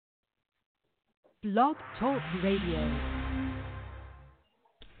Blog Talk Radio.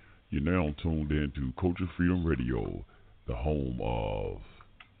 You're now tuned in to Culture Freedom Radio, the home of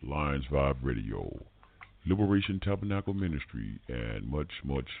Lions Vibe Radio, Liberation Tabernacle Ministry, and much,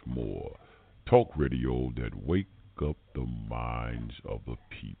 much more. Talk radio that wake up the minds of the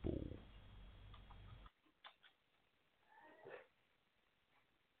people.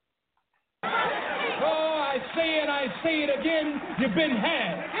 Oh, I say it again. You've been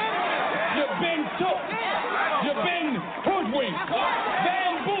had. You've been took. You've been hoodwinked,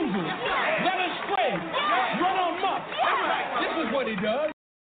 bamboozled, led astray, run amok. This is what he does.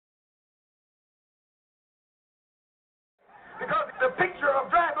 Because the picture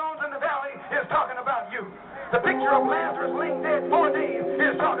of dry bones in the valley is talking about you. The picture of Lazarus laying dead 4 days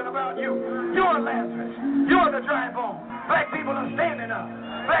is talking about you. You're Lazarus. You're the dry bone. Black people are standing up.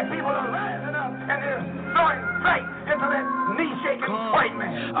 Black people are rising up and they're throwing sight into that knee-shaking white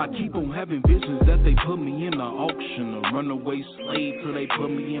man. I keep on having visions that they put me in the auction, a runaway slave till they put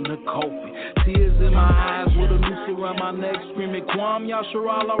me in the coffin. Tears in my eyes with a noose around my neck, screaming Kwam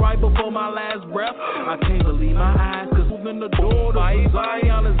Yasharal right before my last breath. I can't believe my eyes, cause moving the door to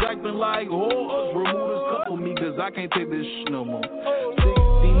Zion is acting like horrors. Remove this cup of me, cause I can't take this shit no more.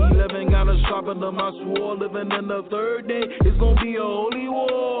 1611 got a sharpen up my sword, living in the third day, it's gonna be a holy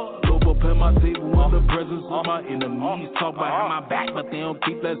war. Lobe up at my table in the presence of my enemies. Talk behind my back, but they don't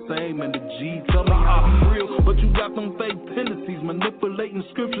keep that same energy. Tell me how to be real, but you got them fake tendencies. Manipulating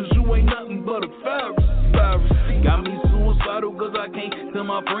scriptures, you ain't nothing but a Pharisee. Got me suicidal, cause I can't tell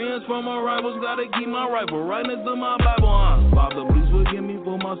my friends from my rivals. Gotta keep my rifle right next to my Bible. Father, please forgive me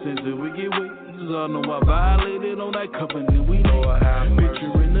for my sins if we get away. I know I violated on that covenant. We know I have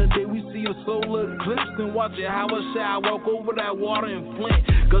picture in the day we see a solar eclipse and watch it how it shall walk over that water in Flint.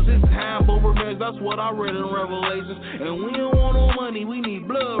 Cause it's time for revenge, that's what I read in Revelations. And we don't want no money, we need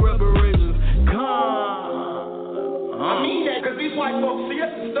blood reparations. I mean that because these white folks see us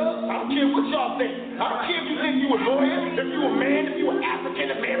and stuff. I don't care what y'all think. I don't care if you think you a lawyer, if you a man, if you an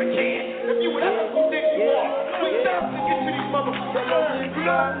African American, if you whatever you think you are. We stop to get to these motherfuckers. You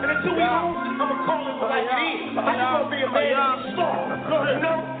know? And until we lose, I'ma call it like it is. I'm gonna be a man of these songs. You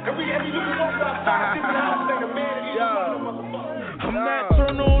know? And we look at our 5 different houses and a man of these motherfuckers. I'm not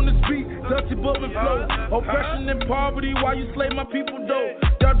turning on this beat, Dusty Bubble flow. Oppression and poverty while you slay my people though.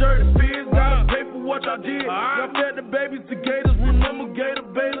 Y'all dirty fiends, gotta pay for what y'all did. Y'all fed the babies to gators, remember gator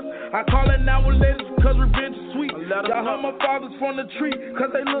betas. I call it now and later cause revenge is sweet. Y'all heard my fathers from the tree cause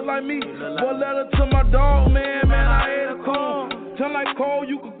they look like me. Boy, letter to my dog, man, I hate a call. Turn like coal,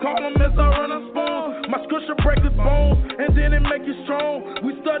 you can call him as I run a spoon. My scripture break his bones, and then it make you strong.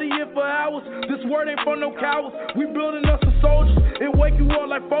 We study it for hours, this word ain't for no cowards. We building us some soldiers, it wake you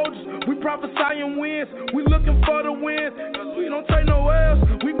up like Folgers. We prophesying wins, we looking for the wins. Cause we don't take no L's,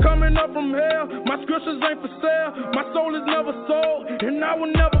 we coming up from hell. My scriptures ain't for sale, my soul is never sold, and I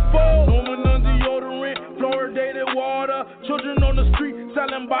will never fall. Woman on deodorant, fluoridated water. Children on the street,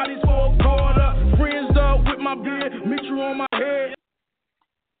 selling bodies for a quarter. Friends up with my beard, meet you on my head.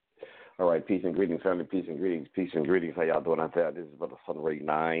 All right, peace and greetings, family. Peace and greetings. Peace and greetings. How y'all doing out there? This is Brother Sunray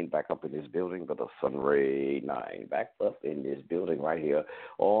 9 back up in this building. Brother Sunray 9 back up in this building right here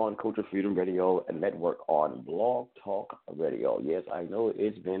on Culture Freedom Radio and Network on Blog Talk Radio. Yes, I know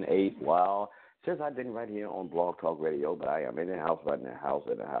it's been a while since I've been right here on Blog Talk Radio, but I am in the house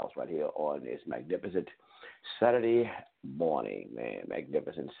right here on this magnificent Saturday morning, man.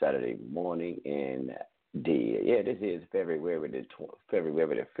 Magnificent Saturday morning in yeah, this is February the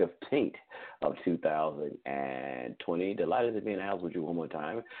 15th of 2020. Delighted to be in the house with you one more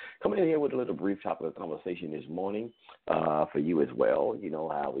time. Coming in here with a little brief topic of conversation this morning for you as well. You know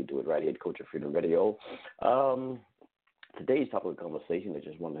how we do it right here at Culture Freedom Radio. Today's topic of conversation I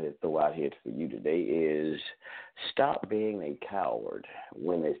just wanted to throw out here for you today is stop being a coward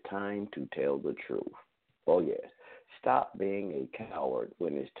when it's time to tell the truth. Oh, yes. Stop being a coward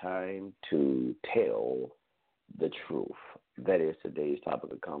when it's time to tell the truth. That is today's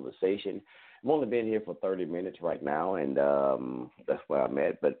topic of conversation. I've only been here for 30 minutes right now, and that's where I'm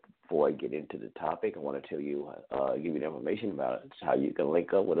at. But before I get into the topic, I want to tell you, give you the information about it, how you can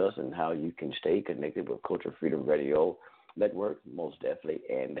link up with us and how you can stay connected with Culture Freedom Radio Network, most definitely,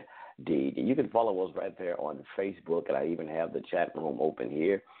 and you can follow us right there on Facebook, and I even have the chat room open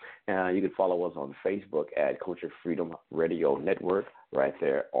here. You can follow us on Facebook at Culture Freedom Radio Network right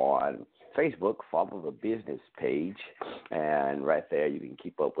there on Facebook. Follow the business page, and right there you can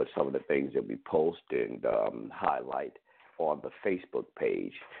keep up with some of the things that we post and highlight on the Facebook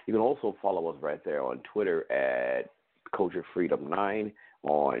page. You can also follow us right there on Twitter at Culture Freedom 9.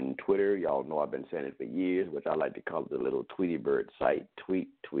 On Twitter, y'all know I've been saying it for years, which I like to call the little Tweety Bird site. Tweet.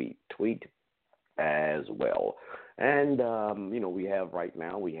 of right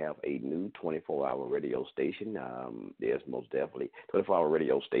now, we have a new 24-hour radio station. There's most definitely 24-hour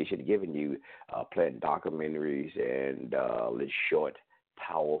radio station giving you playing documentaries and little short,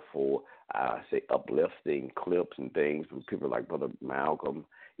 powerful, say uplifting clips and things from people like Brother Malcolm,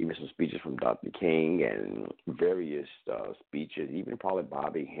 even some speeches from Dr. King and various speeches, even probably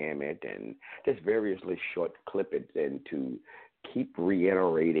Bobby Hammett, and just various little short clippings, and to keep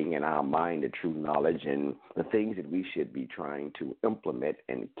reiterating in our mind the true knowledge and the things that we should be trying to implement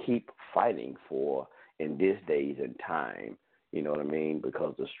and keep fighting for in these days and time. You know what I mean?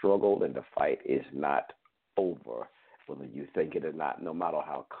 Because the struggle and the fight is not over, whether you think it or not. No matter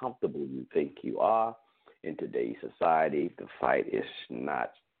how comfortable you think you are in today's society, the fight is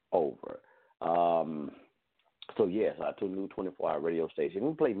not over. So yes, I took a new 24-hour radio station.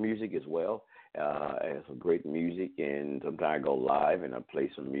 We play music as well. And some great music, and sometimes I go live and I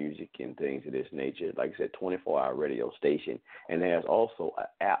play some music and things of this nature. Like I said, 24-hour radio station, and there's also an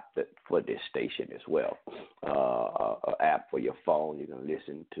app for this station as well. An app for your phone. You can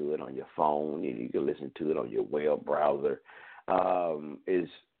listen to it on your phone. You can listen to it on your web browser.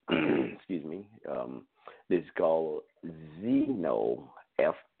 Excuse me. This is called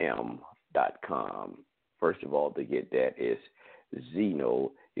ZenoFM.com. First of all, to get that is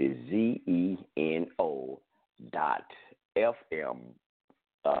Zeno is ZENO .FM.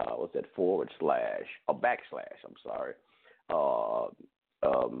 What's that, / or backslash? I'm sorry.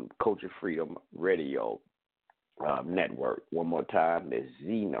 Culture Freedom Radio Network. One more time, is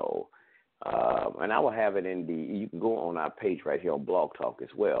Zeno. And I will have it in you can go on our page right here on Blog Talk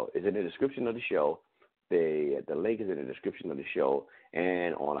as well. It's in the description of the show. The link is in the description of the show,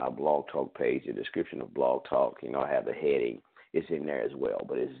 and on our Blog Talk page, the description of Blog Talk, I have the heading. It's in there as well.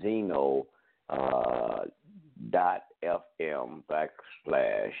 But it's Zeno .fm /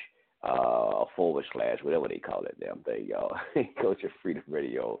 / whatever they call it, damn thing, y'all. Culture Freedom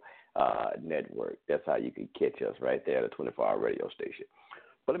Radio Network. That's how you can catch us right there at the 24-hour radio station.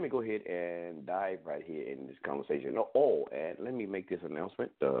 But let me go ahead and dive right here in this conversation. And let me make this announcement.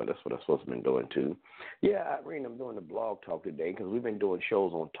 That's what I'm supposed to be doing, too. Yeah, Irene, I'm doing the Blog Talk today because we've been doing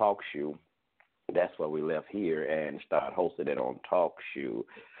shows on TalkShoe. That's why we left here and started hosting it on TalkShoe.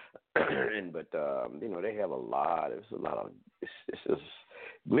 But they have a lot of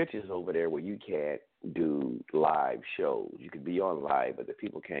glitches over there where you can't do live shows. You could be on live, but the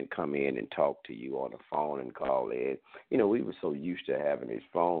people can't come in and talk to you on the phone and call in. We were so used to having these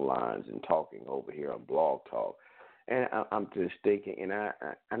phone lines and talking over here on Blog Talk. And I'm just thinking, and I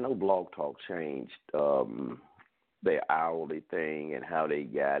know Blog Talk changed their hourly thing and how they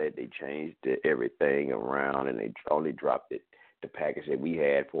got it. They changed everything around, and they only dropped the package that we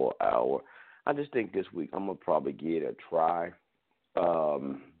had for an hour. I just think this week I'm going to probably give it a try.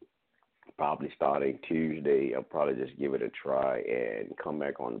 Probably starting Tuesday, I'll probably just give it a try and come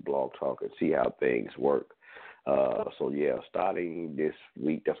back on the Blog Talk and see how things work. Starting this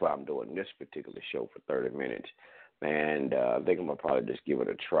week, that's why I'm doing this particular show for 30 minutes. And I think I'm going to probably just give it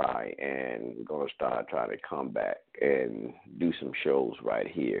a try, and we're going to start trying to come back and do some shows right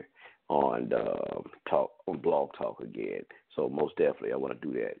here on Blog Talk again. So most definitely I want to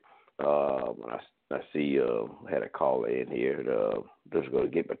do that. I see had a caller in here. Just going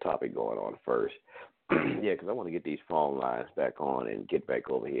to get my topic going on first. Yeah, because I want to get these phone lines back on and get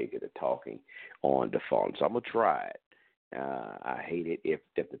back over here and get it talking on the phone. So I'm going to try it. I hate it if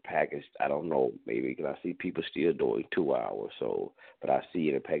the package, I don't know, maybe because I see people still doing 2 hours. So, but I see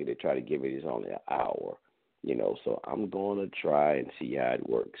in the package they try to give me is only an hour, So I'm going to try and see how it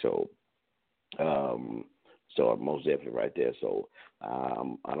works. So I'm most definitely right there. So I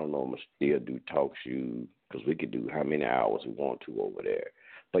don't know. I'm gonna still do TalkShoe because we could do how many hours we want to over there.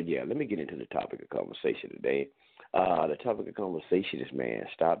 But yeah, let me get into the topic of conversation today. The topic of conversation is, man,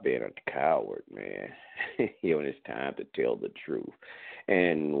 stop being a coward, man. When it's time to tell the truth.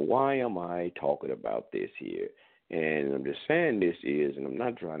 And why am I talking about this here? And I'm just saying this is, and I'm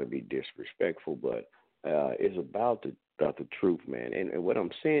not trying to be disrespectful, but it's about the truth, man. And what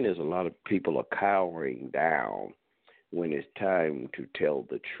I'm saying is a lot of people are cowering down when it's time to tell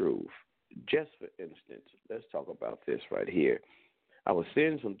the truth. Just for instance, let's talk about this right here. I was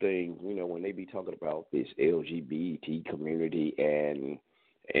seeing some things, when they be talking about this LGBT community and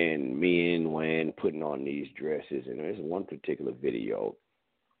men when putting on these dresses. And there's one particular video.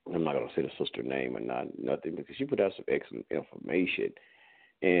 I'm not going to say the sister's name or nothing because she put out some excellent information.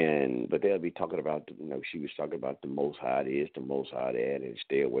 But they'll be talking about, she was talking about the Most High this, the Most High that, and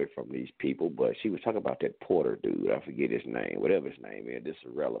stay away from these people. But she was talking about that Porter dude. I forget his name, whatever his name is. This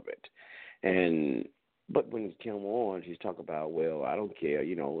is irrelevant. And But when it came on, she's talking about, well, I don't care, if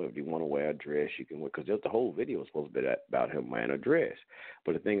you want to wear a dress, you can wear, because the whole video is supposed to be about him wearing a dress.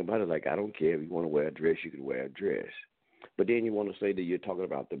 But the thing about it, like, I don't care if you want to wear a dress, you can wear a dress. But then you want to say that you're talking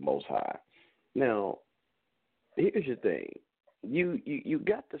about the Most High. Now, here's the thing. You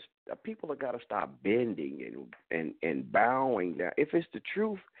got to, people have got to stop bending and bowing down. If it's the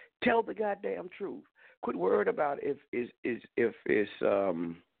truth, tell the goddamn truth. Quit worried about if it's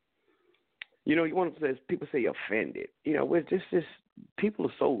you want to say, people say offended. It's just people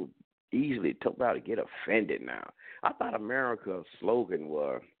are so easily told about to get offended now. I thought America's slogan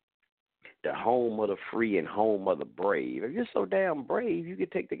was the home of the free and home of the brave. If you're so damn brave, you can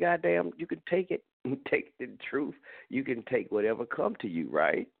take you can take it and take the truth. You can take whatever come to you,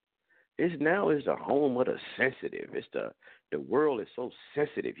 right? It's the home of the sensitive. It's the world is so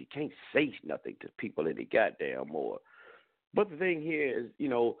sensitive. You can't say nothing to people any goddamn more. But the thing here is,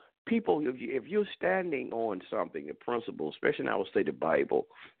 people, if you're standing on something, a principle, especially I would say the Bible,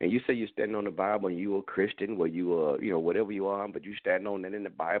 and you say you're standing on the Bible and you're a Christian, where you are, whatever you are, but you stand on that in the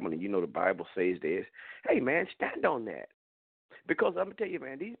Bible, and the Bible says this, hey, man, stand on that. Because I'm going to tell you,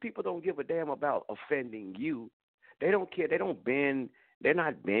 man, these people don't give a damn about offending you. They don't care. They don't bend. They're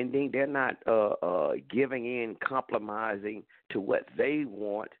not bending. They're not giving in, compromising to what they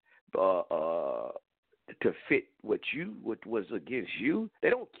want to fit what was against you.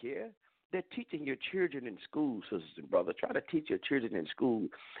 They don't care. They're teaching your children in school, sisters and brothers. Try to teach your children in school,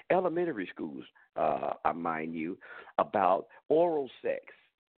 elementary schools, I mind you, about oral sex,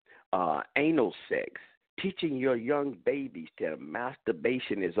 anal sex, teaching your young babies that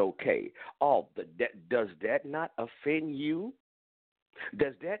masturbation is okay. Does that not offend you?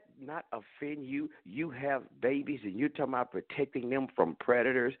 Does that not offend you? You have babies and you're talking about protecting them from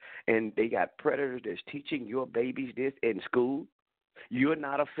predators, and they got predators that's teaching your babies this in school. You're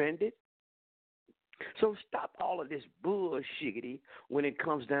not offended? So stop all of this bullshiggity when it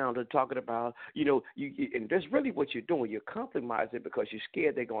comes down to talking about, and that's really what you're doing. You're compromising because you're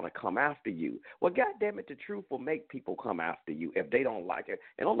scared they're going to come after you. Well, goddamn it, the truth will make people come after you if they don't like it.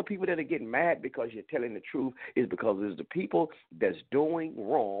 And all the people that are getting mad because you're telling the truth is because it's the people that's doing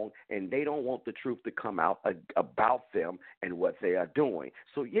wrong and they don't want the truth to come out about them and what they are doing.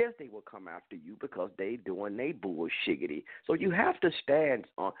 So, yes, they will come after you because they doing they bullshiggity. So you have to stand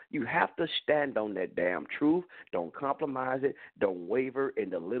on that damn truth. Don't compromise it. Don't waver in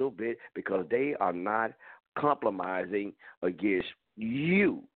the little bit, because they are not compromising against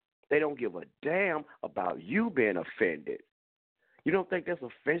you. They don't give a damn about you being offended. You don't think that's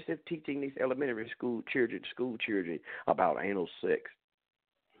offensive, teaching these elementary school children about anal sex,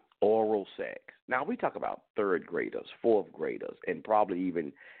 oral sex? Now, we talk about third graders, fourth graders, and probably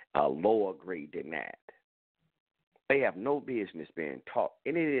even a lower grade than that. They have no business being taught,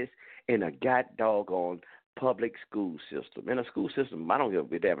 and it is in a doggone public school system. In a school system, I don't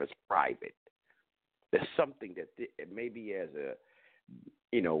give a damn if it's private. There's something that maybe as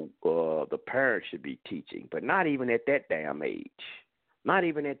the parents should be teaching, but not even at that damn age. Not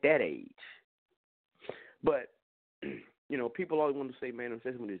even at that age. But, people always want to say, man,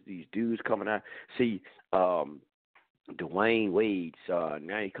 especially when there's these dudes coming out. See, Dwayne Wade's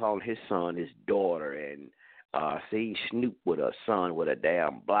now he calling his son his daughter, and seeing Snoop with a son with a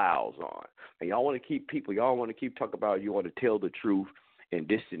damn blouse on. And y'all want to keep talking about, you want to tell the truth and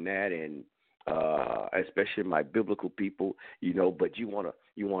this and that, and especially my biblical people, but you want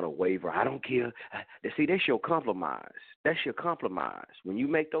to waver. I don't care. See, that's your compromise. That's your compromise. When you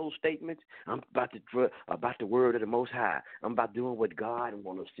make those statements, I'm about the word of the Most High. I'm about doing what God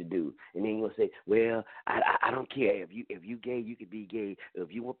wants us to do. And then you're gonna say, well, I don't care. If you gay, you can be gay. If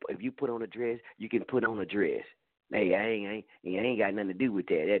you put on a dress, you can put on a dress. Hey, I ain't got nothing to do with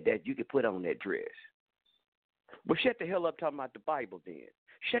that. That you can put on that dress. But shut the hell up talking about the Bible then.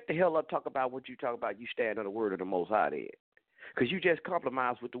 Shut the hell up talk about what you talk about. You stand on the word of the Most High then. Because you just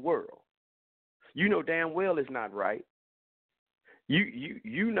compromise with the world. You know damn well it's not right.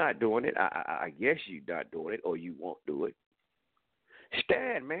 You not doing it. I guess you not doing it, or you won't do it.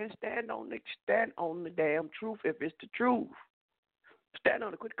 Stand, man. Stand on the damn truth if it's the truth. Stand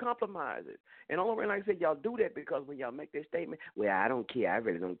on it. Quit compromising. And all around, like I said, y'all do that because when y'all make that statement, well, I don't care. I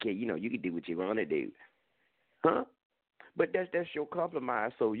really don't care. You can do what you want to do. Huh? But that's your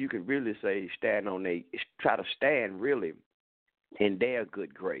compromise, so you can really say try to stand really in their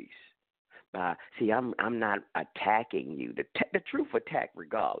good grace. See, I'm not attacking you. The truth attack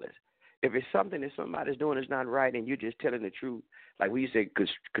regardless. If it's something that somebody's doing is not right and you're just telling the truth, like we say,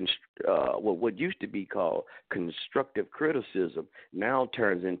 what used to be called constructive criticism now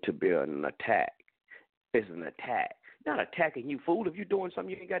turns into being an attack. It's an attack. Not attacking you, fool. If you're doing something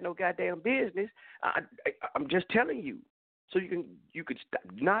you ain't got no goddamn business, I'm just telling you. So you could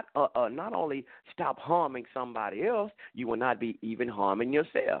not only stop harming somebody else, you will not be even harming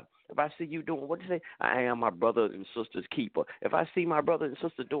yourself. If I see you doing what you say, I am my brother and sister's keeper. If I see my brother and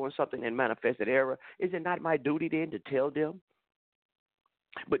sister doing something in manifested error, is it not my duty then to tell them?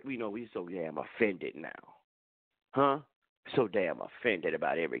 But we so damn offended now, huh? So damn offended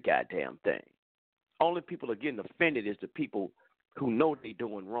about every goddamn thing. Only people are getting offended is the people who know they're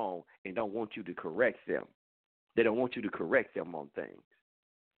doing wrong and don't want you to correct them. They don't want you to correct them on things.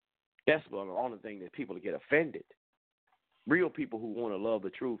 That's the only thing that people get offended. Real people who want to love the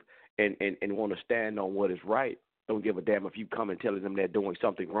truth and want to stand on what is right don't give a damn if you come and telling them they're doing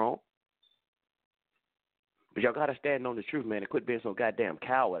something wrong. But y'all got to stand on the truth, man, and quit being so goddamn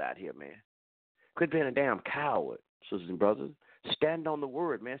coward out here, man. Quit being a damn coward, sisters and brothers. Stand on the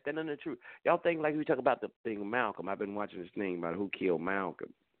word, man. Stand on the truth. Y'all think like we talk about the thing of Malcolm. I've been watching this thing about who killed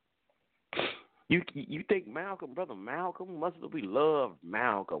Malcolm. You think Malcolm, brother Malcolm, we love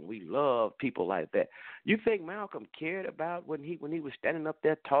Malcolm. We love people like that. You think Malcolm cared about when he was standing up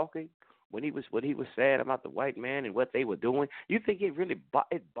there talking, what he was saying about the white man and what they were doing? You think it really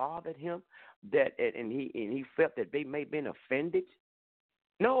bothered him that and he felt that they may have been offended?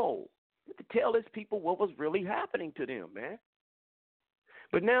 No. You have to tell his people what was really happening to them, man.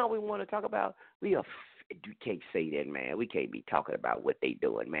 But now we want to talk about you can't say that, man. We can't be talking about what they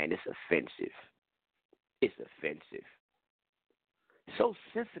doing, man. It's offensive. It's offensive. So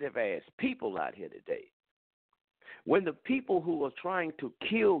sensitive ass people out here today. When the people who are trying to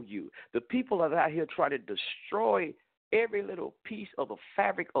kill you, the people that are out here trying to destroy every little piece of the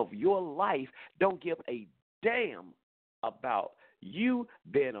fabric of your life don't give a damn about you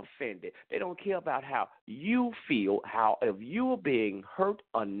being offended. They don't care about how you feel, how if you're being hurt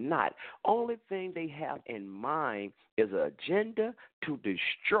or not. Only thing they have in mind is an agenda to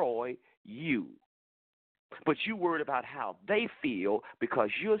destroy you. But you worried about how they feel because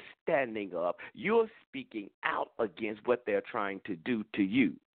you're standing up, you're speaking out against what they're trying to do to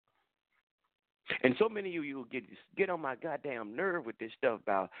you. And so many of you get on my goddamn nerve with this stuff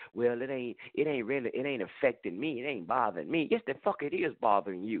about, well, it ain't affecting me, it ain't bothering me. Yes, the fuck it is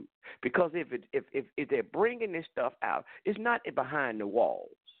bothering you. Because if they're bringing this stuff out, it's not behind the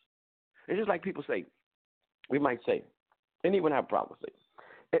walls. It's just like people say, we might say, and even have problems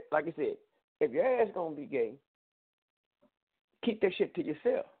say, like I said, if your ass gonna be gay, keep that shit to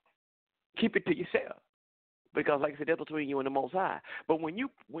yourself. Keep it to yourself. Because like I said, that's between you and the Most High. But when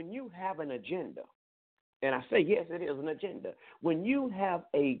you have an agenda, and I say yes, it is an agenda. When you have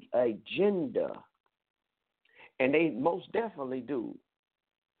a agenda, and they most definitely do,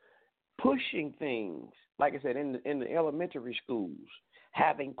 pushing things, like I said, in the elementary schools,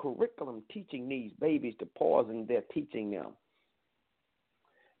 having curriculum teaching these babies the poison they're teaching them.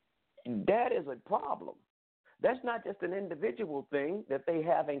 That is a problem. That's not just an individual thing that they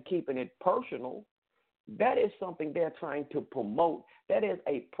have in keeping it personal. That is something they're trying to promote. That is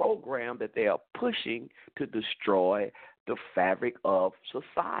a program that they are pushing to destroy the fabric of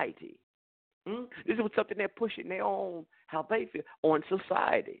society. This is something they're pushing their own, how they feel, on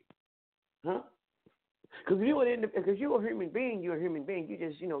society. Huh? Because you're a human being, you're a human being. You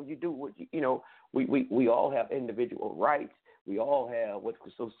just, you do what, we all have individual rights. We all have what's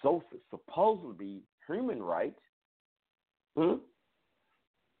so supposed to be human rights.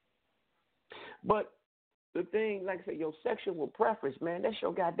 But the thing, like I said, your sexual preference, man, that's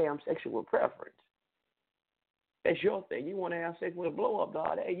your goddamn sexual preference. That's your thing. You want to have sex with a blow-up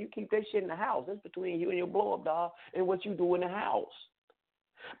doll. Hey, you keep that shit in the house. That's between you and your blow-up doll and what you do in the house.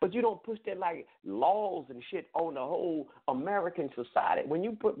 But you don't push that like laws and shit on the whole American society.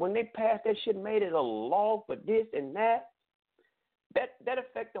 When they passed that shit, made it a law for this and that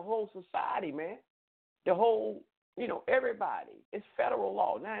affect the whole society, man. The whole, everybody. It's federal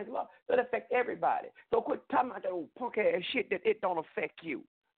law. Now it's law. That affect everybody. So quit talking about that old punk ass shit that it don't affect you.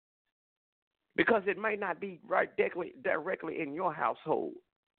 Because it might not be right directly in your household.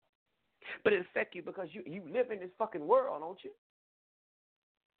 But it affect you because you live in this fucking world, don't you?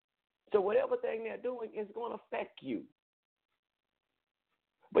 So whatever thing they're doing is going to affect you.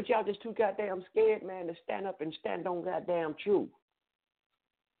 But y'all just too goddamn scared, man, to stand up and stand on goddamn truth.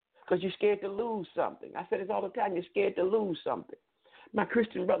 Because you're scared to lose something. I say this all the time. You're scared to lose something. My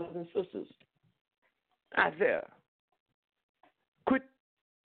Christian brothers and sisters out there, quit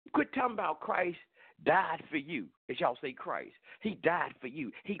talking about Christ died for you, as y'all say Christ. He died for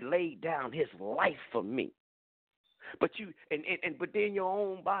you. He laid down his life for me. But but then your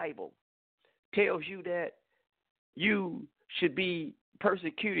own Bible tells you that you should be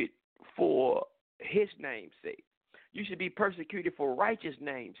persecuted for his name's sake. You should be persecuted for righteous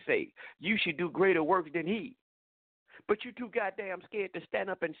name's sake. You should do greater works than he. But you too goddamn scared to stand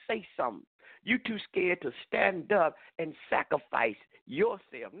up and say something. You too scared to stand up and sacrifice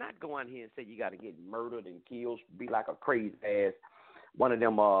yourself. Not go on here and say you got to get murdered and killed, be like a crazy ass, one of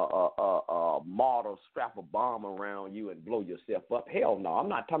them martyrs, strap a bomb around you and blow yourself up. Hell no, I'm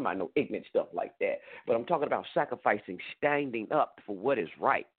not talking about no ignorant stuff like that. But I'm talking about sacrificing, standing up for what is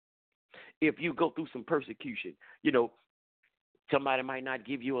right. If you go through some persecution, somebody might not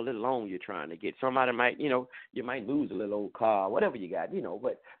give you a little loan you're trying to get. Somebody might, you might lose a little old car, whatever you got,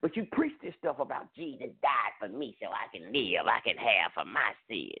 But you preach this stuff about Jesus died for me so I can live, I can have for my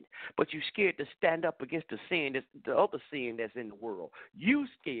sins. But you scared to stand up against the sin, the other sin that's in the world. You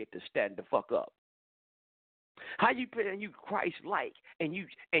scared to stand the fuck up. How you putting you Christ-like and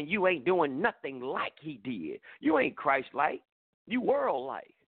you ain't doing nothing like he did? You ain't Christ-like. You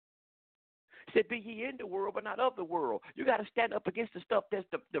world-like. Said, be ye in the world, but not of the world. You got to stand up against the stuff that's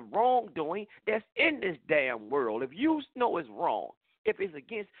the wrongdoing that's in this damn world. If you know it's wrong, if it's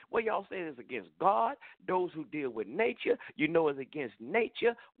against, what y'all say is against God, those who deal with nature, it's against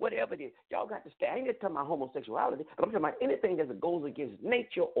nature, whatever it is. Y'all got to stand. I ain't just talking about homosexuality, but I'm talking about anything that goes against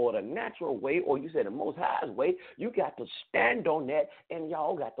nature or the natural way, or you say the Most High's way. You got to stand on that, and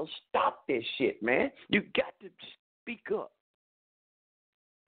y'all got to stop this shit, man. You got to speak up.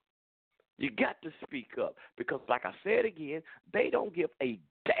 You got to speak up because, like I said again, they don't give a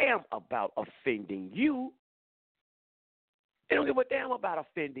damn about offending you. They don't give a damn about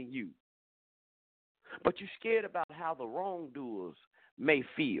offending you. But you're scared about how the wrongdoers may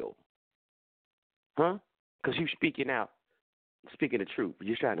feel. Huh? Because you're speaking out, speaking the truth.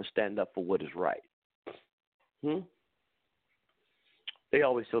 You're trying to stand up for what is right. They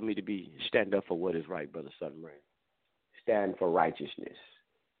always told me to stand up for what is right, Brother Sun Rain. Stand for righteousness.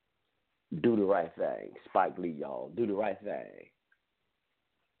 Do the right thing. Spike Lee, y'all. Do the right thing.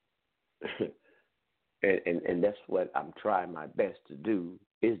 and that's what I'm trying my best to do,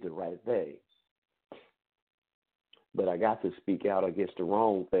 is the right thing. But I got to speak out against the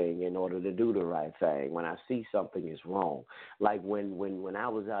wrong thing in order to do the right thing when I see something is wrong. Like when I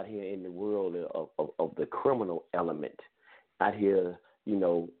was out here in the world of the criminal element, out here,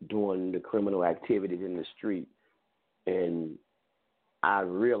 doing the criminal activities in the street, and I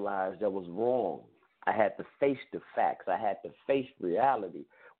realized that was wrong. I had to face the facts. I had to face reality.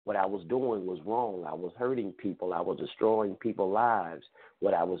 What I was doing was wrong. I was hurting people. I was destroying people's lives,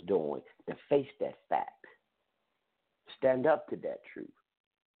 what I was doing. To face that fact. Stand up to that truth.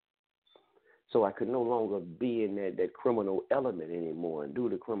 So I could no longer be in that criminal element anymore and do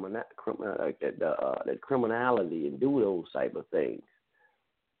the criminality and do those type of things.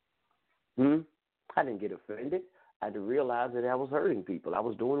 I didn't get offended. I had to realize that I was hurting people. I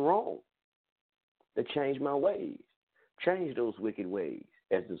was doing wrong. To change my ways. Change those wicked ways,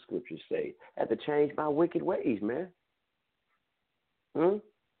 as the scriptures say. I had to change my wicked ways, man.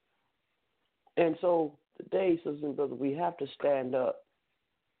 And so today, sisters and brothers, we have to stand up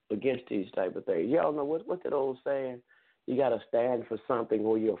against these type of things. Y'all know what's that old saying? You got to stand for something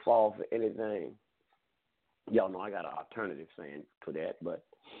or you'll fall for anything. Y'all know I got an alternative saying for that, but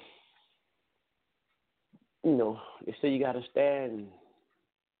they say you got to stand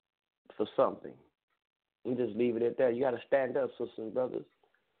for something. You just leave it at that. You got to stand up, sisters and brothers.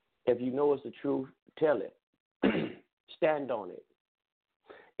 If you know it's the truth, tell it. Stand on it.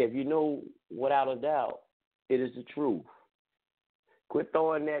 If you know without a doubt it is the truth, quit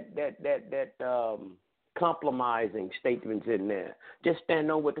throwing that compromising statements in there. Just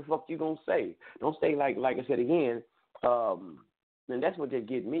stand on what the fuck you gonna say. Don't say like I said again. And that's what they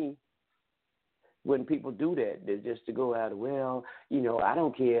get me. When people do that, they're just to go out, I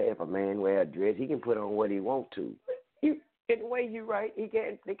don't care if a man wear a dress. He can put on what he want to. In the way you're right,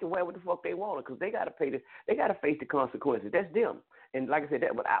 they can wear what the fuck they want because they got to face the consequences. That's them. And like I said,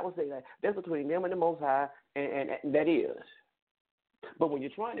 but I would say that that's between them and the Most High, and that is. But when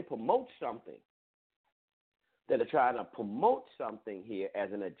you're trying to promote something, that are trying to promote something here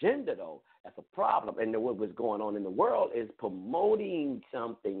as an agenda, though, that's a problem. And what was going on in the world is promoting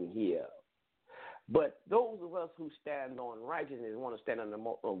something here. But those of us who stand on righteousness want to stand on the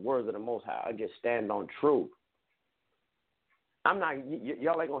words of the Most High. I just stand on truth.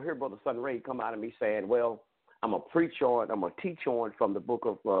 Y'all ain't gonna hear Brother Sun Ray come out of me saying, "Well, I'm gonna teach on from the book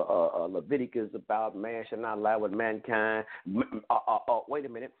of Leviticus about man shall not lie with mankind." Wait a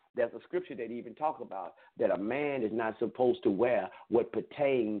minute. There's a scripture that even talks about that a man is not supposed to wear what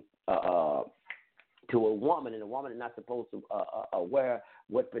pertains to a woman, and a woman is not supposed to wear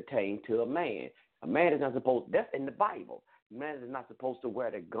what pertains to a man. A man is not supposed. That's in the Bible. man is not supposed to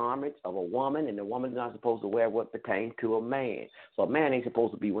wear the garments of a woman, and the woman is not supposed to wear what pertains to a man. So a man ain't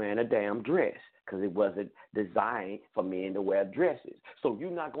supposed to be wearing a damn dress because it wasn't designed for men to wear dresses. So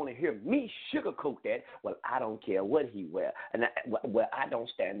you're not going to hear me sugarcoat that. Well, I don't care what he wear. And I don't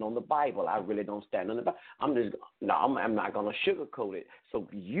stand on the Bible. I really don't stand on the Bible. I'm not going to sugarcoat it so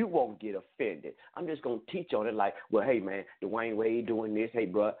you won't get offended. I'm just going to teach on it like, well, hey, man, Dwayne Wade doing this. Hey,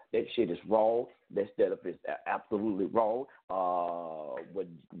 bro, that shit is wrong. That setup is absolutely wrong. With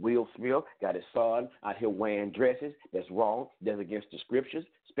Will Smith got his son out here wearing dresses. That's wrong. That's against the scriptures,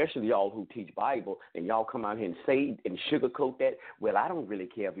 especially y'all who teach Bible, and y'all come out here and say and sugarcoat that. Well, I don't really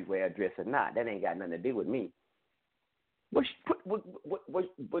care if you wear a dress or not. That ain't got nothing to do with me. But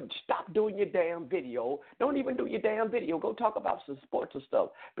stop doing your damn video. Don't even do your damn video. Go talk about some sports or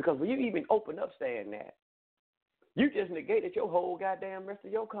stuff. Because when you even open up saying that, you just negated your whole goddamn rest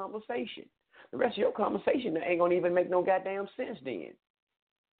of your conversation. The rest of your conversation ain't going to even make no goddamn sense then.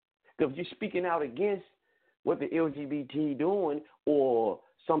 Because you're speaking out against what the LGBT doing, or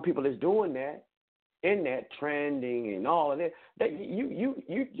some people is doing that, in that trending and all of that,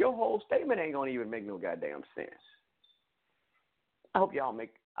 your whole statement ain't going to even make no goddamn sense. I hope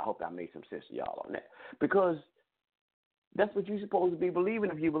I made some sense to y'all on that. Because that's what you're supposed to be believing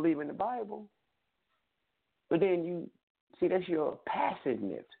if you believe in the Bible. But then that's your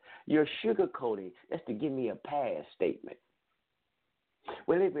passiveness. You're sugarcoating. That's to give me a pass statement.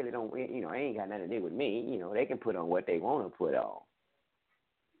 Well, they really don't, it ain't got nothing to do with me. They can put on what they want to put on.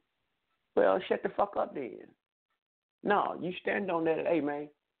 Well, shut the fuck up then. No, you stand on that. Hey, man,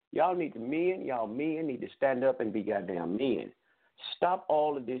 y'all men need to stand up and be goddamn men. Stop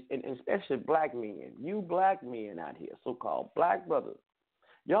all of this, and especially black men. You black men out here, so-called black brothers.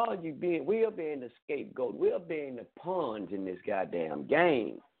 Y'all, we're being the scapegoat. We're being the pawns in this goddamn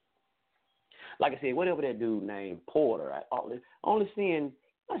game. Like I said, whatever that dude named Porter, I'm seeing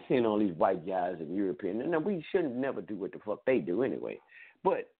all these white guys and European, and we shouldn't never do what the fuck they do anyway.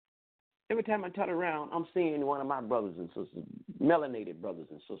 But every time I turn around, I'm seeing one of my brothers and sisters, melanated brothers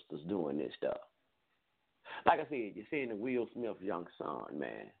and sisters, doing this stuff. Like I said, you're seeing the Will Smith young son,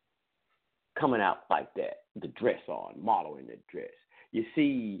 man, coming out like that, the dress on, modeling the dress. You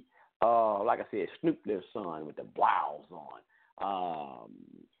see, like I said, Snoop their son with the blouse on.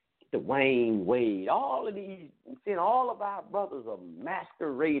 Dwayne Wade, all of these, seeing all of our brothers are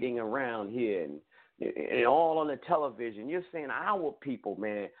masquerading around here and all on the television. You're seeing our people,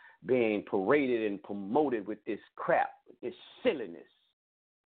 man, being paraded and promoted with this crap, this silliness.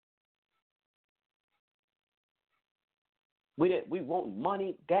 We want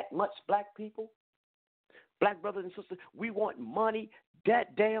money that much, black people, black brothers and sisters. We want money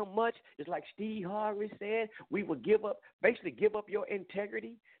that damn much. It's like Steve Harvey said, we would give up your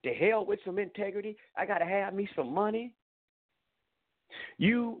integrity. To hell with some integrity. I got to have me some money.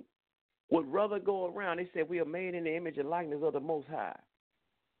 You would rather go around. They said we are made in the image and likeness of the Most High.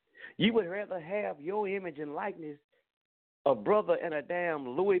 You would rather have your image and likeness, a brother in a damn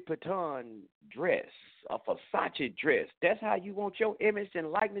Louis Vuitton dress, a Versace dress. That's how you want your image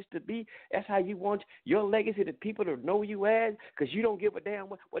and likeness to be. That's how you want your legacy to people to know you as, because you don't give a damn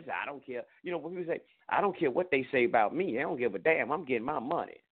what I don't care. When people say, I don't care what they say about me, I don't give a damn. I'm getting my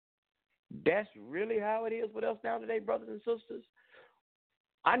money. That's really how it is with us now today, brothers and sisters.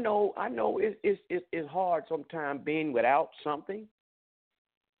 I know it's hard sometimes being without something.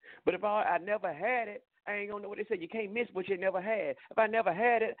 But if I never had it, I ain't gonna know what they say. You can't miss what you never had. If I never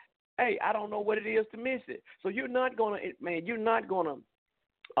had it, hey, I don't know what it is to miss it. So you're not gonna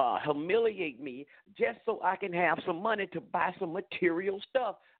humiliate me just so I can have some money to buy some material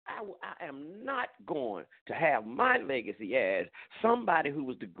stuff. I am not going to have my legacy as somebody who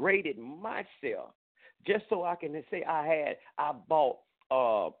was degraded myself just so I can say I bought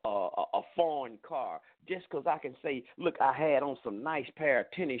a foreign car, just because I can say, look, I had on some nice pair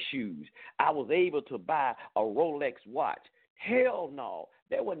of tennis shoes. I was able to buy a Rolex watch. Hell no.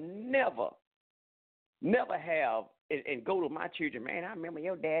 They would never have and go to my children, man, I remember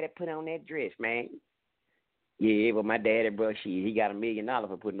your daddy put on that dress, man. Yeah, but my daddy, bro, he got $1 million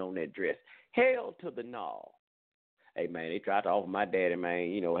for putting on that dress. Hell to the no. Hey, man, they tried to offer my daddy, man,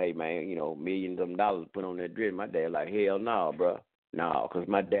 hey, man, millions of dollars to put on that dress. My dad like, hell no, bro. No, because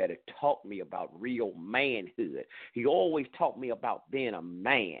my daddy taught me about real manhood. He always taught me about being a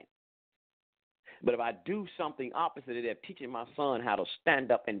man. But if I do something opposite of that, teaching my son how to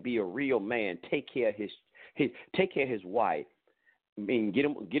stand up and be a real man, take care of his wife, get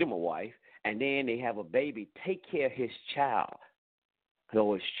him a wife, and then they have a baby, take care of his child,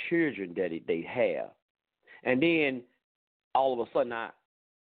 or his children that they have. And then all of a sudden I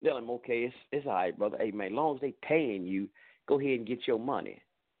tell him, okay, it's all right, brother. Hey, man, as long as they paying you, go ahead and get your money.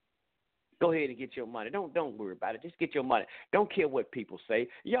 Go ahead and get your money. Don't worry about it. Just get your money. Don't care what people say.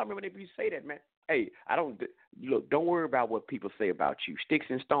 Y'all remember if you say that, man? Hey, don't worry about what people say about you. Sticks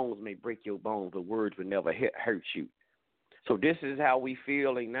and stones may break your bones, but words will never hurt you. So this is how we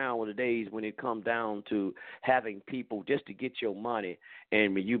feeling nowadays when it comes down to having people just to get your money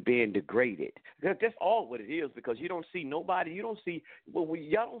and you being degraded. That's all what it is, because you don't see nobody. You don't see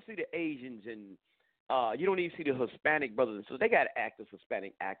y'all don't see the Asians and you don't even see the Hispanic brothers and sisters. They got actors,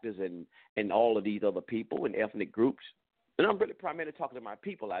 Hispanic actors, and all of these other people and ethnic groups. And I'm really primarily talking to my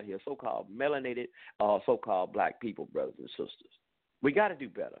people out here, so-called melanated, so-called black people, brothers and sisters. We got to do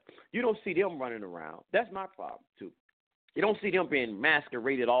better. You don't see them running around. That's my problem too. You don't see them being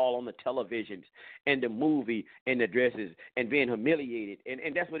masqueraded all on the televisions and the movie and the dresses and being humiliated.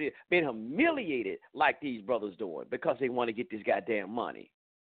 And that's what it is, being humiliated like these brothers doing because they want to get this goddamn money.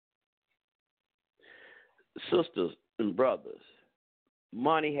 Sisters and brothers,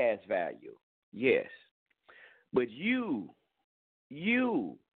 money has value, yes. But you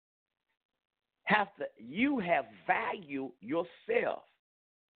have value yourself.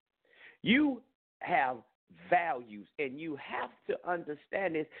 You have values, and you have to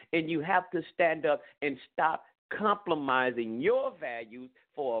understand this, and you have to stand up and stop compromising your values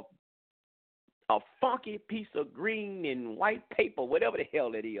for a funky piece of green and white paper, whatever the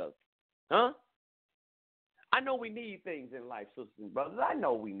hell it is. Huh? I know we need things in life, sisters and brothers. I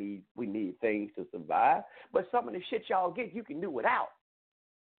know we need things to survive, but some of the shit y'all get, you can do without.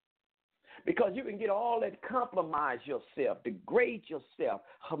 Because you can get all that, compromise yourself, degrade yourself,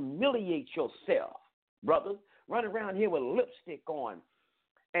 humiliate yourself. Brothers, run around here with lipstick on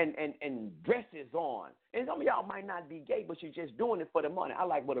and dresses on. And some of y'all might not be gay, but you're just doing it for the money. I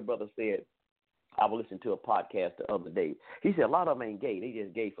like what a brother said. I was listening to a podcast the other day. He said a lot of them ain't gay. They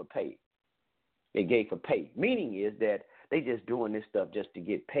just gay for pay. They gay for pay. Meaning is that they just doing this stuff just to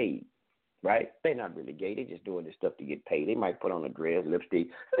get paid, right? They're not really gay. They just doing this stuff to get paid. They might put on a dress, lipstick,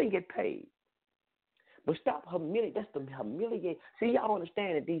 so they get paid. But stop humiliating. That's the humiliate. See, y'all don't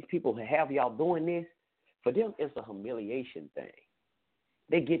understand that these people have y'all doing this. For them, it's a humiliation thing.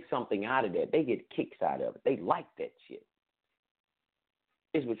 They get something out of that. They get kicks out of it. They like that shit.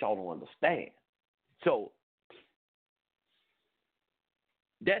 It's what y'all don't understand. So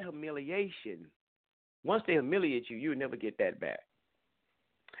that humiliation, once they humiliate you, you'll never get that back.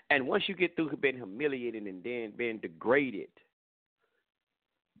 And once you get through being humiliated and then being degraded,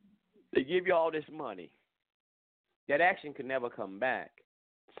 they give you all this money. That action can never come back.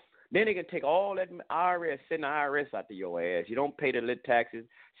 Then they can take all that IRS, send the IRS out to your ass. You don't pay the little taxes,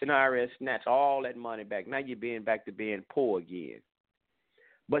 send the IRS, snatch all that money back. Now you're being back to being poor again.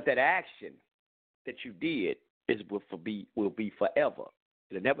 But that action that you did will be forever.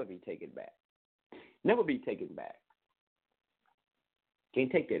 It'll never be taken back. Never be taken back. Can't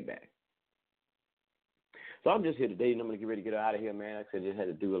take that back. So I'm just here today, and I'm going to get ready to get out of here, man. Like I said, just had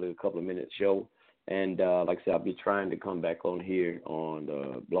to do a little couple of minutes show. And like I said, I'll be trying to come back on here on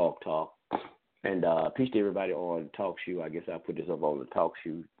the Blog Talk. And peace to everybody on Talk Show. I guess I'll put this up on the Talk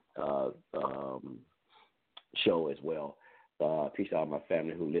Show show as well. Peace to all my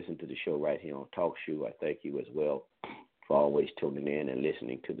family who listen to the show right here on Talk Show. I thank you as well for always tuning in and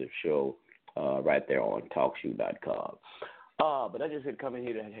listening to the show right there on TalkShoe.com. But I just had to come in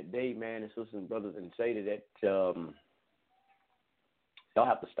here today, man, and sisters and brothers, and say that y'all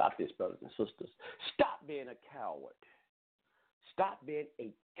have to stop this, brothers and sisters. Stop being a coward. Stop being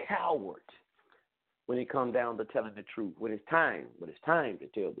a coward when it comes down to telling the truth. When it's time to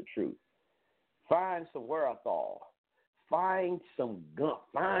tell the truth. Find some wherewithal. Find some gunk.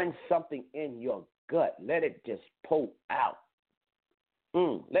 Find something in your gut. Let it just pull out.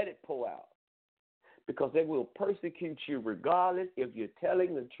 Let it pull out. Because they will persecute you regardless if you're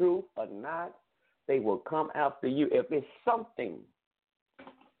telling the truth or not. They will come after you. If it's something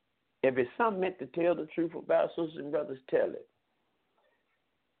meant to tell the truth about, sisters and brothers, tell it.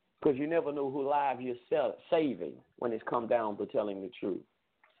 Because you never know who life you're saving when it's come down to telling the truth.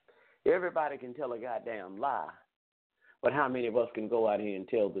 Everybody can tell a goddamn lie, but how many of us can go out here and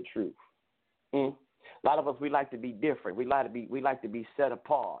tell the truth? A lot of us, we like to be different. We like to be set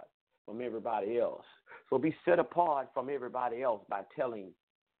apart from everybody else. So be set apart from everybody else by telling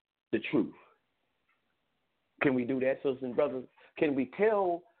the truth. Can we do that, sisters and brothers? Can we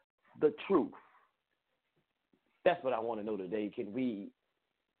tell the truth? That's what I want to know today. Can we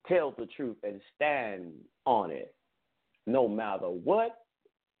tell the truth and stand on it no matter what,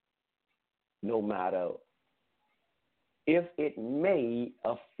 no matter if it may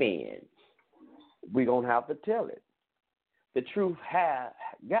offend? We're going to have to tell it. The truth has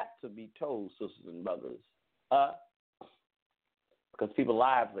got to be told, sisters and brothers. because people's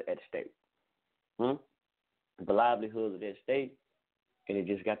lives are at stake. The livelihoods are at stake, and it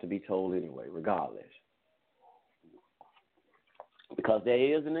just got to be told anyway, regardless. Because there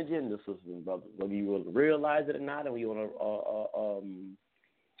is an agenda, sisters and brothers, whether you will realize it or not, and you want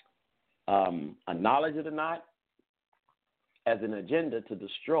to acknowledge it or not, as an agenda to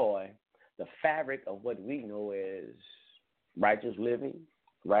destroy the fabric of what we know as righteous living,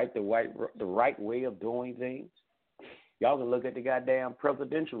 right? The right way of doing things. Y'all can look at the goddamn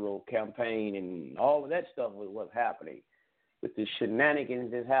presidential campaign and all of that stuff with what's happening, with the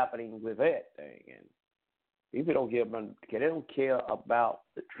shenanigans that's happening with that thing. And people don't care about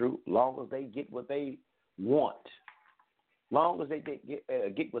the truth long as they get what they want. Long as they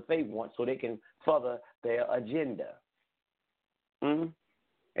get what they want so they can further their agenda.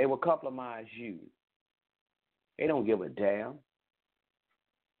 They will compromise you. They don't give a damn.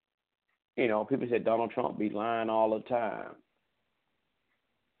 You know, people say Donald Trump be lying all the time.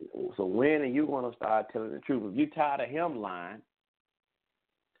 So when are you going to start telling the truth? If you're tired of him lying,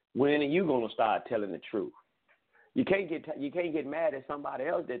 when are you going to start telling the truth? You can't get mad at somebody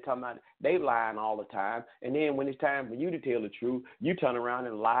else that's talking about they lying all the time, and then when it's time for you to tell the truth, you turn around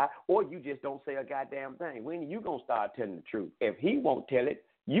and lie, or you just don't say a goddamn thing. When are you going to start telling the truth? If he won't tell it,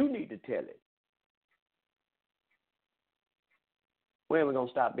 you need to tell it. When are we going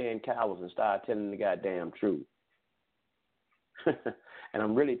to stop being cowards and start telling the goddamn truth? And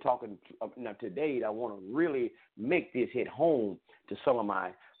I'm really talking now today. I want to really make this hit home to some of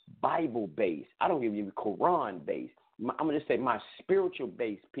my Bible-based, I don't give you Quran-based, I'm going to say my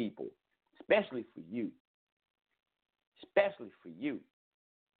spiritual-based people, especially for you. Especially for you.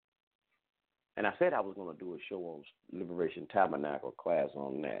 And I said I was going to do a show on Liberation Tabernacle class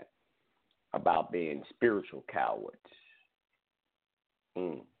on that, about being spiritual cowards.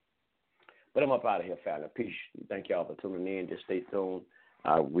 But I'm up out of here, family. Peace. Thank y'all for tuning in. Just stay tuned.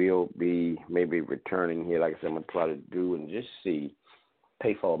 I will be maybe returning here, like I said, I'm going to try to do and just see,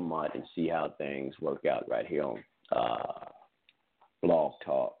 pay for a month and see how things work out right here on Blog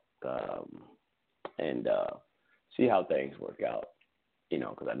Talk and see how things work out, you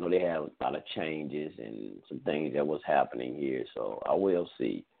know, because I know they have a lot of changes and some things that was happening here, so I will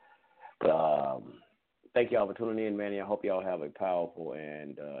see. But thank y'all for tuning in, man. I hope y'all have a powerful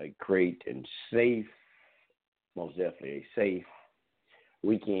and a great and safe, most definitely a safe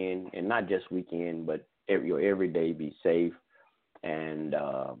weekend, and not just weekend, but every day be safe. And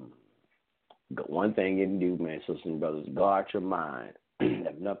one thing you can do, man, sisters and brothers, guard your mind.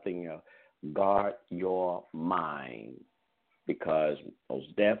 If nothing else, guard your mind, because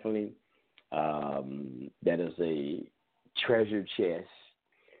most definitely that is a treasure chest,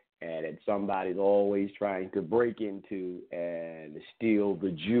 and that somebody's always trying to break into and steal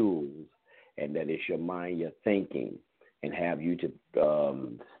the jewels, and that it's your mind, your thinking, and have you to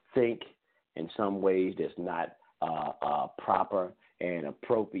think in some ways that's not proper and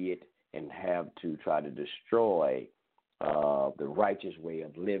appropriate, and have to try to destroy the righteous way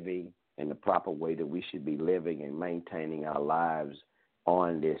of living and the proper way that we should be living and maintaining our lives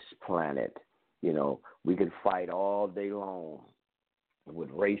on this planet. You know, we could fight all day long with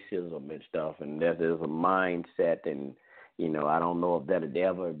racism and stuff, and there's a mindset, and, you know, I don't know if that would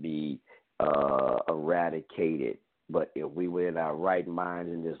ever be eradicated. But if we were in our right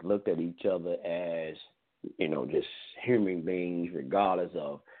minds and just looked at each other as, you know, just human beings, regardless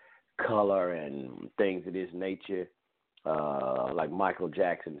of color and things of this nature, like Michael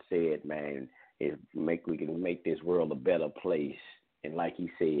Jackson said, man, we can make this world a better place. And like he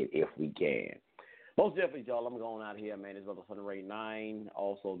said, if we can. Most definitely, y'all, I'm going out here, man. This is Brother Thunder Ray 9,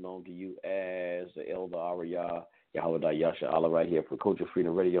 also known to you as the Elder Ariyah Yahweh Yasha Allah, right here for Culture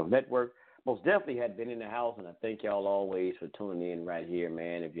Freedom Radio Network. Most definitely had been in the house, and I thank y'all always for tuning in right here,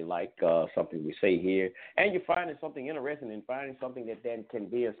 man. If you like something we say here, and you're finding something interesting and finding something that then can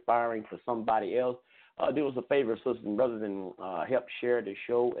be inspiring for somebody else, do us a favor, sisters and brothers, and help share the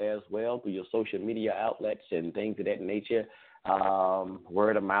show as well through your social media outlets and things of that nature.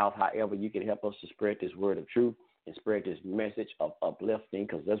 Word of mouth, however you can help us to spread this word of truth and spread this message of uplifting,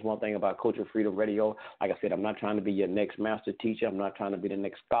 because that's one thing about Culture Freedom Radio. Like I said, I'm not trying to be your next master teacher. I'm not trying to be the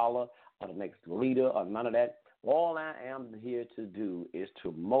next scholar or the next leader or none of that. All I am here to do is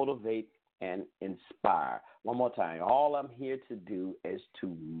to motivate and inspire. One more time, all I'm here to do is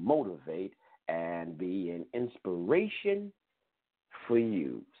to motivate and be an inspiration for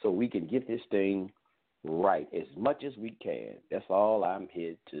you so we can get this thing right as much as we can. That's all I'm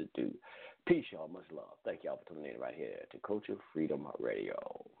here to do. Peace, y'all. Much love. Thank y'all for tuning in right here to Culture Freedom Radio.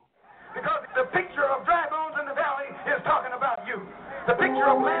 Because the picture of dry bones in the valley is talking about you. The picture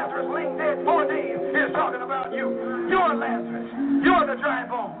of Lazarus laying dead 4 days is talking about you. You're Lazarus. You're the dry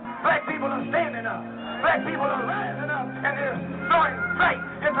bone. Black people are standing up. Black people are rising up, and they're throwing sight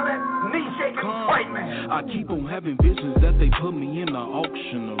into that knee-shaking white man. I keep on having visions that they put me in the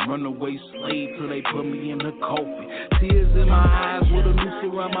auction, a runaway slave till they put me in the coffin. Tears in my eyes with a noose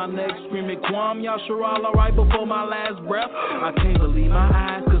around my neck, screaming, Kwam Yasharal, right before my last breath. I can't believe my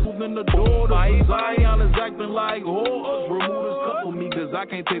eyes, cause moving the door, the Zion is acting like horrors. Remove this cup of me, cause I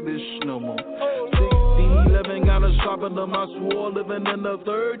can't take this shit no more. 1611 got a sharpened up my sword, living in the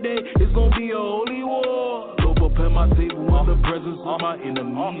third day, it's gonna be a holy war. Lope up at my table in the presence of my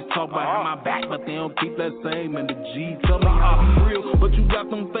enemies. Talk behind my back, but they don't keep that same energy. Tell me how you real, but you got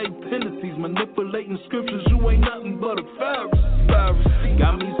them fake tendencies, manipulating scriptures, you ain't nothing but a Pharisee.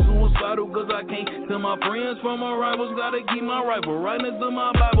 Got me suicidal cause I can't tell my friends from my rivals, gotta keep my rifle right next to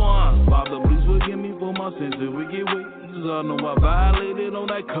my Bible. Father, please forgive me for my sins if we get away. I know I violated on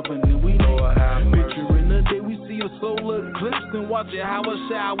that covenant. We know I have picture in the day we see a solar eclipse and watch it how it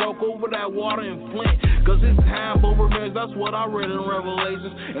shall walk over that water in Flint. Cause it's time for revenge, that's what I read in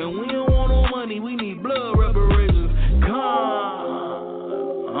Revelations. And we don't want no money, we need blood reparations.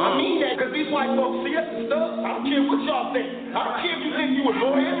 I mean that, cause these white folks see us and stuff. I don't care what y'all think. I don't care if you think you a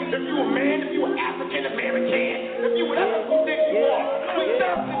lawyer, if you a man, if you an African American, if you whatever you think you are. We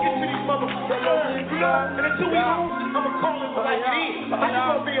stop to get to these motherfuckers. And until we lose, I'ma call it like it is. I just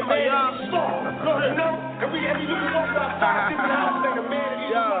wanna be a man and be strong. You know? And we you can walk outside different houses and a man and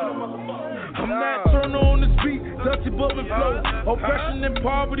he's a motherfucker. I'm Nat Turner on this beat, Dutchy Bubble flow. Oppression and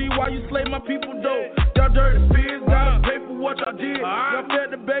poverty while you slay my people though. Y'all dirty pigs, gotta pay for what y'all did. Y'all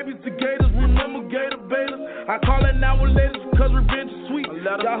fed the babies to gators, remember gator baiters. I call it now and laters cause revenge is sweet.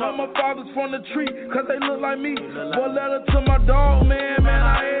 Y'all heard my fathers from the tree cause they look like me. But letter to my dog, man,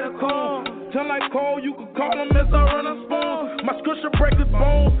 I ate a coon. Turn like coal, you can call him as I run a spoon. My scripture break his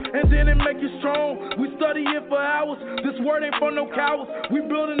bones, and then it make you strong. We study it for hours, this word ain't for no cowards. We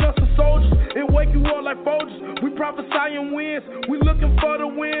building us some soldiers, it wake you up like Folgers. We prophesying wins, we looking for the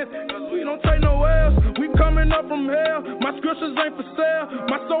wins. Cause we don't take no L's, we coming up from hell. My scriptures ain't for sale,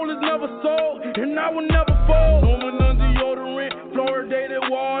 my soul is never sold, and I will never fold. Woman under deodorant, fluoridated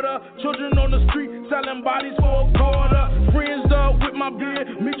water. Children on the street, selling bodies for a quarter. Friends up with my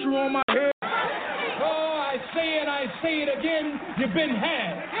beard, meet you on my head. I say it again, you've been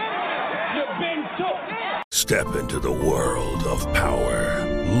had. You've been took. Step into the world of power,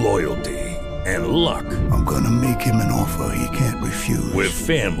 loyalty, and luck. I'm gonna make him an offer he can't refuse. With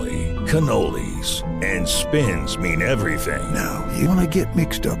family, cannolis, and spins mean everything. Now, you wanna get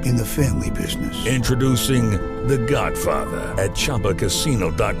mixed up in the family business. Introducing The Godfather at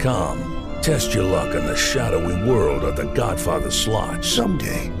ChumbaCasino.com. Test your luck in the shadowy world of The Godfather slot.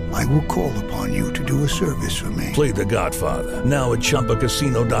 Someday, I will call upon you to do a service for me. Play The Godfather, now at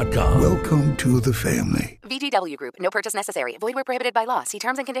ChumbaCasino.com. Welcome to the family. VGW Group. No purchase necessary. Void where prohibited by law. See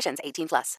terms and conditions. 18+.